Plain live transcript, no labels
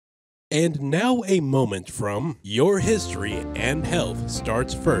And now a moment from Your History and Health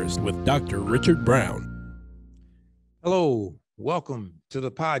starts first with Dr. Richard Brown. Hello, welcome to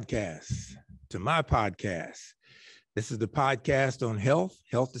the podcast, to my podcast. This is the podcast on health,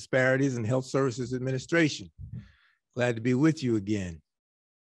 health disparities, and health services administration. Glad to be with you again.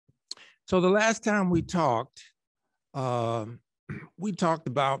 So the last time we talked about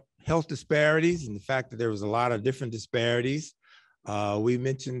health disparities and the fact that there was a lot of different disparities. We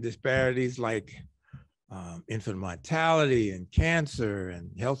mentioned disparities like infant mortality and cancer, and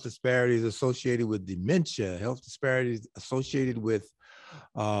health disparities associated with dementia, health disparities associated with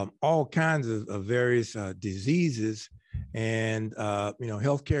all kinds of various diseases and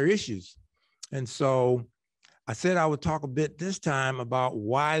healthcare issues. And so I said I would talk a bit this time about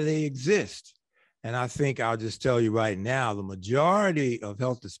why they exist. And I think I'll just tell you right now, the majority of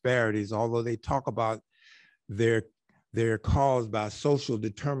health disparities, although they talk about they're caused by social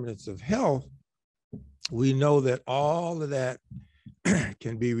determinants of health, we know that all of that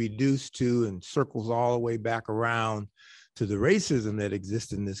can be reduced to and circles all the way back around to the racism that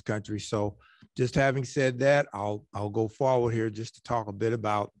exists in this country. So just having said that, I'll go forward here just to talk a bit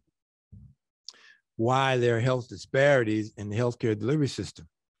about why there are health disparities in the healthcare delivery system.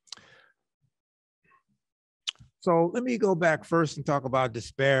 So let me go back first and talk about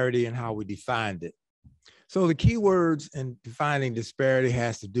disparity and how we defined it. So the key words in defining disparity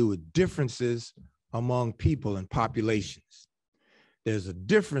has to do with differences among people and populations. There's a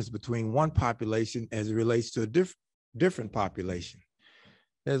difference between one population as it relates to a different population.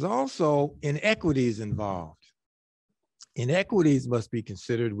 There's also inequities involved. Inequities must be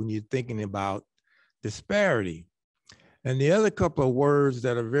considered when you're thinking about disparity. And the other couple of words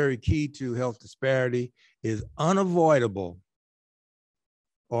that are very key to health disparity is unavoidable,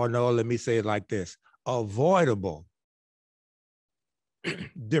 or no, let me say it like this, avoidable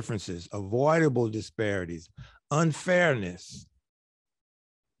differences, avoidable disparities, unfairness,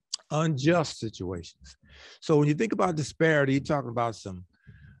 unjust situations. So when you think about disparity, you're talking about some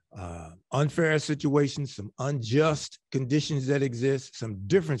unfair situations, some unjust conditions that exist, some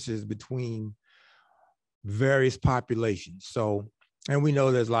differences between various populations. So, and we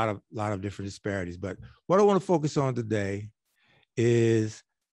know there's a lot of different disparities, but what I want to focus on today is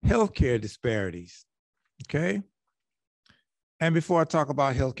healthcare disparities, okay? And before I talk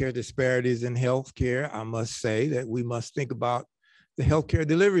about healthcare disparities in healthcare, I must say that we must think about the healthcare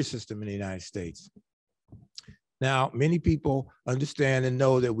delivery system in the United States. Now, many people understand and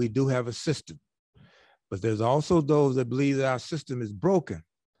know that we do have a system, but there's also those that believe that our system is broken.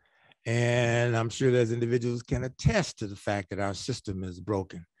 And I'm sure there's individuals can attest to the fact that our system is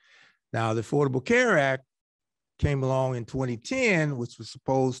broken. Now, the Affordable Care Act came along in 2010, which was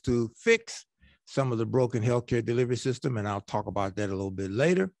supposed to fix some of the broken healthcare delivery system, and I'll talk about that a little bit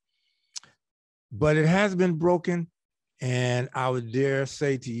later. But it has been broken, and I would dare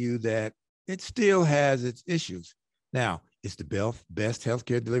say to you that it still has its issues. Now, it's the best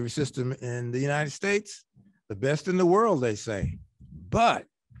healthcare delivery system in the United States, the best in the world, they say, but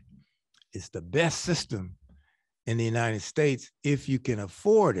it's the best system in the United States if you can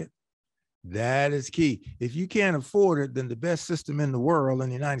afford it. That is key. If you can't afford it, then the best system in the world in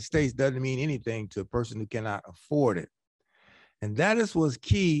the United States doesn't mean anything to a person who cannot afford it. And that is what's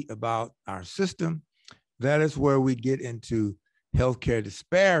key about our system. That is where we get into healthcare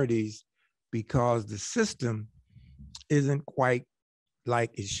disparities, because the system isn't quite like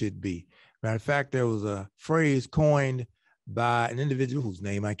it should be. Matter of fact, there was a phrase coined by an individual whose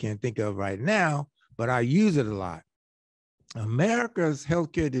name I can't think of right now, but I use it a lot. America's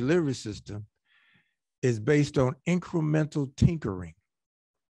healthcare delivery system is based on incremental tinkering.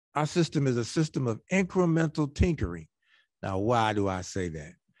 Our system is a system of incremental tinkering. Now, why do I say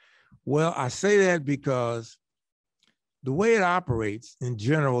that? Well, I say that because the way it operates in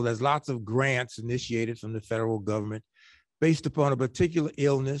general, there's lots of grants initiated from the federal government based upon a particular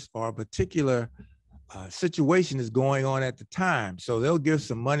illness or a particular situation is going on at the time. So they'll give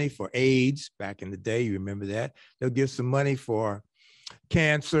some money for AIDS back in the day, you remember that. They'll give some money for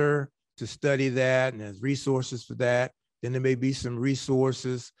cancer to study that, and there's resources for that. Then there may be some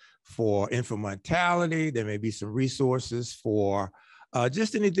resources for infant mortality. There may be some resources for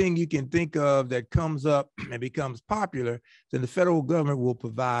just anything you can think of that comes up and becomes popular. Then the federal government will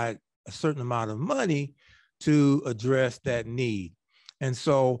provide a certain amount of money to address that need. And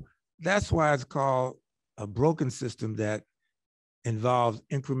so that's why it's called a broken system that involves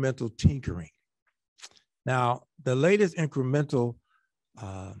incremental tinkering. Now, the latest incremental,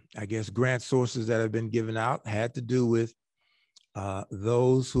 grant sources that have been given out had to do with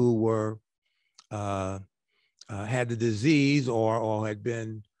those who were had the disease or had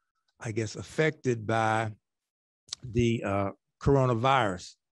been I guess, affected by the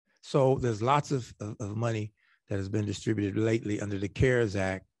coronavirus. So there's lots of money that has been distributed lately under the CARES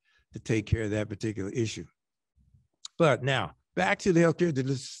Act to take care of that particular issue. But now, back to the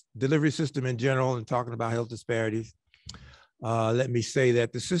healthcare delivery system in general and talking about health disparities. Let me say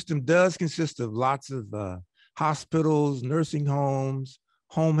that the system does consist of lots of hospitals, nursing homes,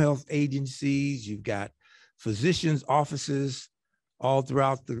 home health agencies. You've got physicians' offices all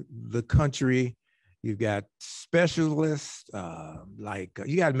throughout the country. You've got specialists,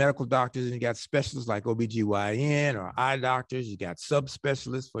 you got medical doctors, and you got specialists like OBGYN or eye doctors. You got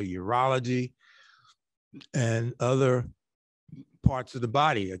subspecialists for urology and other parts of the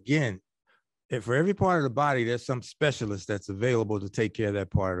body. Again, for every part of the body, there's some specialist that's available to take care of that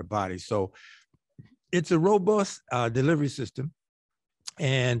part of the body. So it's a robust delivery system,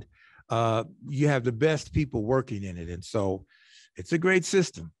 and you have the best people working in it. And so it's a great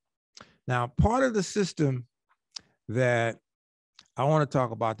system. Now, part of the system that I want to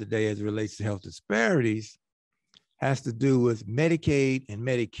talk about today as it relates to health disparities has to do with Medicaid and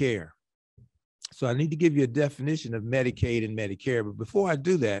Medicare. So I need to give you a definition of Medicaid and Medicare. But before I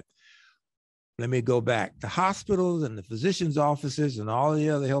do that, let me go back. The hospitals and the physicians' offices and all the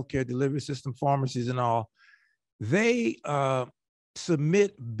other healthcare delivery system, pharmacies and all, they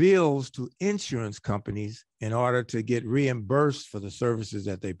submit bills to insurance companies in order to get reimbursed for the services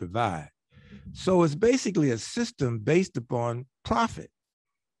that they provide. So it's basically a system based upon profit.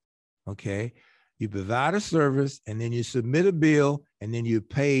 Okay. You provide a service and then you submit a bill and then you're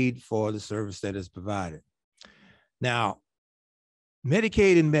paid for the service that is provided. Now,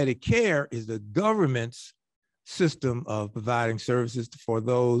 Medicaid and Medicare is the government's system of providing services for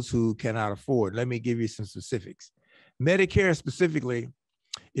those who cannot afford. Let me give you some specifics. Medicare specifically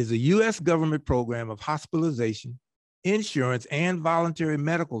is a U.S. government program of hospitalization, insurance, and voluntary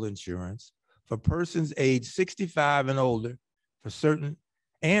medical insurance for persons aged 65 and older for certain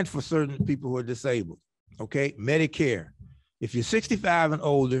people who are disabled. Okay, Medicare. If you're 65 and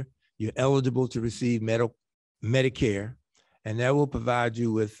older, you're eligible to receive Medicare, and that will provide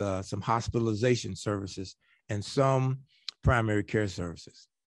you with some hospitalization services and some primary care services.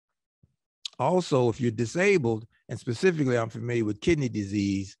 Also, if you're disabled, and specifically I'm familiar with kidney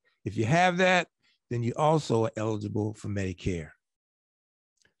disease, if you have that, then you also are eligible for Medicare.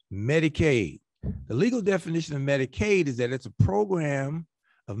 Medicaid. The legal definition of Medicaid is that it's a program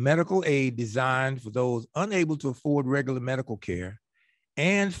of medical aid designed for those unable to afford regular medical care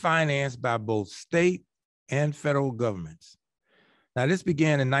and financed by both state and federal governments. Now, this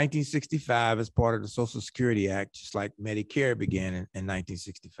began in 1965 as part of the Social Security Act, just like Medicare began in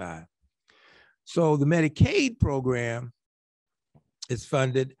 1965. So the Medicaid program is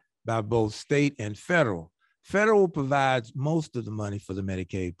funded by both state and federal. Federal provides most of the money for the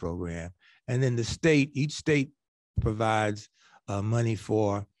Medicaid program, and then each state provides money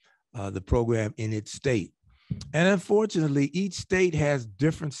for the program in its state. And unfortunately, each state has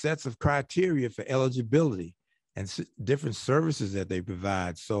different sets of criteria for eligibility and different services that they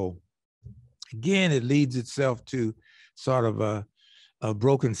provide. So again, it leads itself to sort of a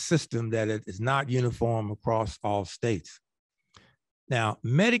broken system that it is not uniform across all states. Now,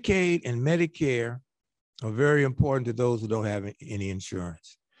 Medicaid and Medicare are very important to those who don't have any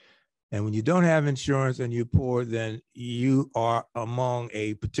insurance. And when you don't have insurance and you're poor, then you are among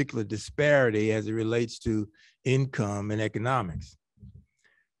a particular disparity as it relates to income and economics.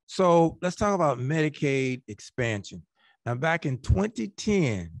 So let's talk about Medicaid expansion. Now, back in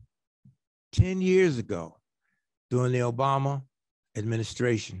 2010, 10 years ago, during the Obama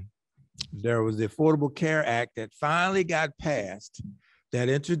administration, there was the Affordable Care Act that finally got passed that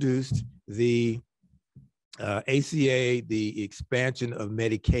introduced the ACA, the expansion of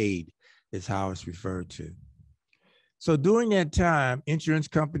Medicaid is how it's referred to. So during that time, insurance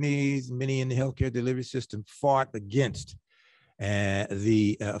companies, many in the healthcare delivery system fought against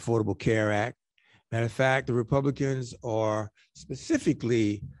the Affordable Care Act. Matter of fact, the Republicans are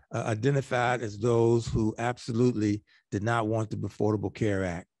specifically identified as those who absolutely did not want the Affordable Care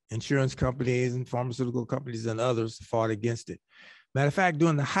Act. Insurance companies and pharmaceutical companies and others fought against it. Matter of fact,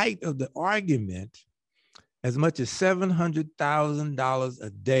 during the height of the argument, as much as $700,000 a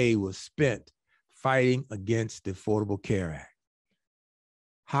day was spent fighting against the Affordable Care Act.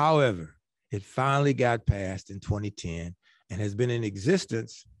 However, it finally got passed in 2010 and has been in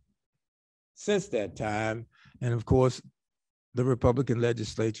existence since that time. And of course, the Republican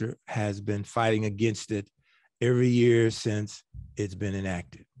legislature has been fighting against it every year since it's been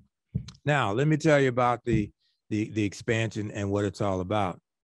enacted. Now, let me tell you about the expansion and what it's all about.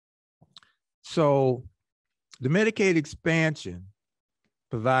 So the Medicaid expansion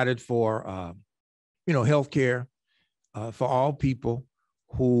provided for, health care for all people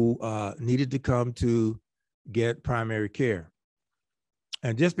who needed to come to get primary care.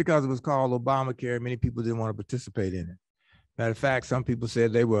 And just because it was called Obamacare, many people didn't want to participate in it. Matter of fact, some people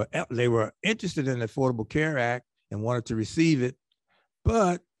said they were interested in the Affordable Care Act and wanted to receive it,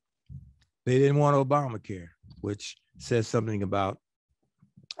 but they didn't want Obamacare, which says something about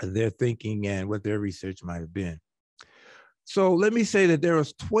their thinking and what their research might have been. So let me say that there are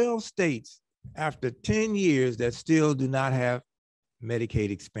 12 states after 10 years that still do not have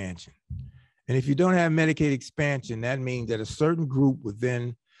Medicaid expansion. And if you don't have Medicaid expansion, that means that a certain group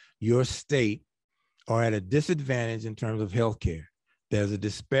within your state are at a disadvantage in terms of healthcare. There's a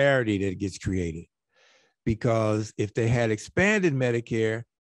disparity that gets created because if they had expanded Medicare,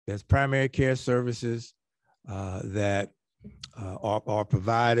 there's primary care services that are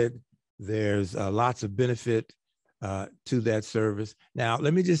provided. There's lots of benefit to that service. Now,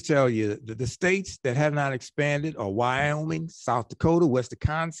 let me just tell you that the states that have not expanded are Wyoming, South Dakota,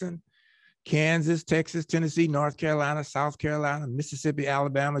 Wisconsin, Kansas, Texas, Tennessee, North Carolina, South Carolina, Mississippi,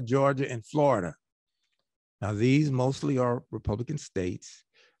 Alabama, Georgia, and Florida. Now, these mostly are Republican states.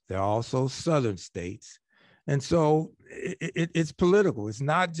 They're also Southern states. And so it's political. It's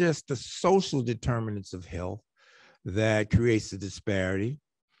not just the social determinants of health that creates the disparity,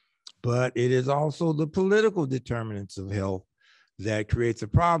 but it is also the political determinants of health that creates a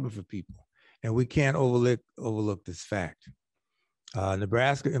problem for people. And we can't overlook this fact.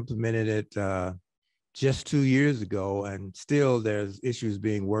 Nebraska implemented it just 2 years ago, and still there's issues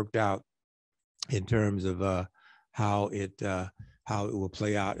being worked out in terms of how it will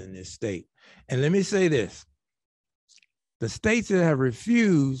play out in this state. And let me say this. The states that have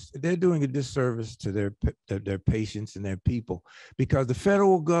refused, they're doing a disservice to their patients and their people, because the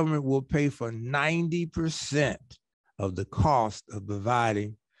federal government will pay for 90% of the cost of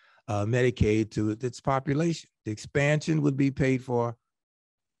providing Medicaid to its population. The expansion would be paid for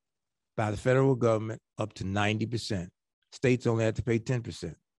by the federal government up to 90%. States only have to pay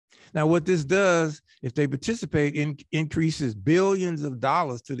 10%. Now, what this does, if they participate, increases billions of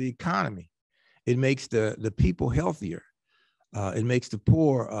dollars to the economy. It makes the people healthier. It makes the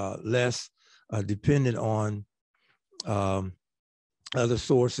poor less dependent on other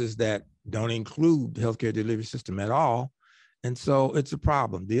sources that don't include the healthcare delivery system at all. And so it's a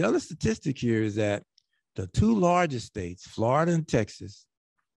problem. The other statistic here is that the two largest states, Florida and Texas,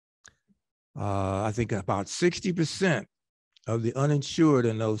 I think about 60% of the uninsured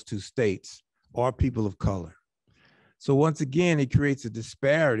in those two states are people of color. So once again, it creates a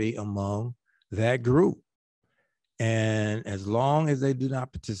disparity among that group. And as long as they do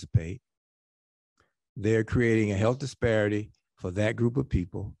not participate, they're creating a health disparity for that group of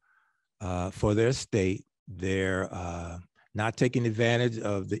people, for their state. They're not taking advantage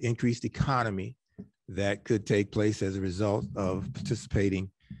of the increased economy that could take place as a result of participating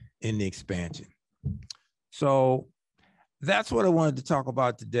in the expansion. So that's what I wanted to talk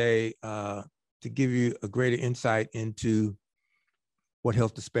about today, to give you a greater insight into what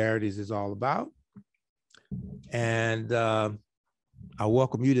health disparities is all about. And I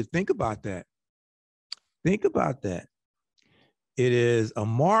welcome you to think about that. Think about that. It is a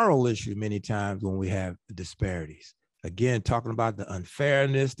moral issue many times when we have disparities. Again, talking about the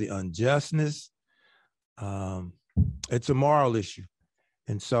unfairness, the unjustness, it's a moral issue.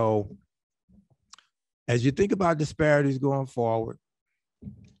 And so as you think about disparities going forward,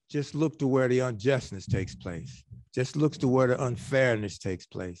 just look to where the unjustness takes place. Just look to where the unfairness takes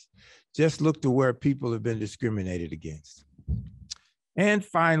place. Just look to where people have been discriminated against. And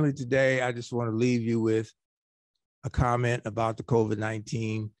finally, today, I just want to leave you with a comment about the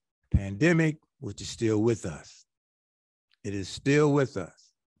COVID-19 pandemic, which is still with us. It is still with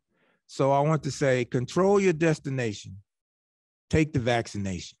us. So I want to say, control your destination. Take the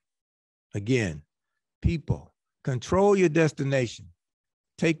vaccination. Again, people, control your destination.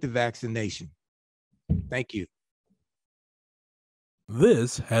 Take the vaccination. Thank you.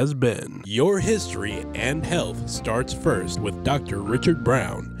 This has been Your History and Health Starts First with Dr. Richard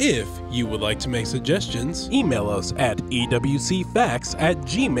Brown. If you would like to make suggestions, email us at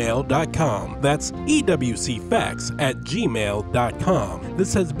ewcfacts@gmail.com. That's ewcfacts@gmail.com.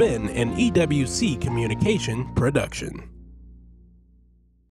 This has been an EWC Communication production.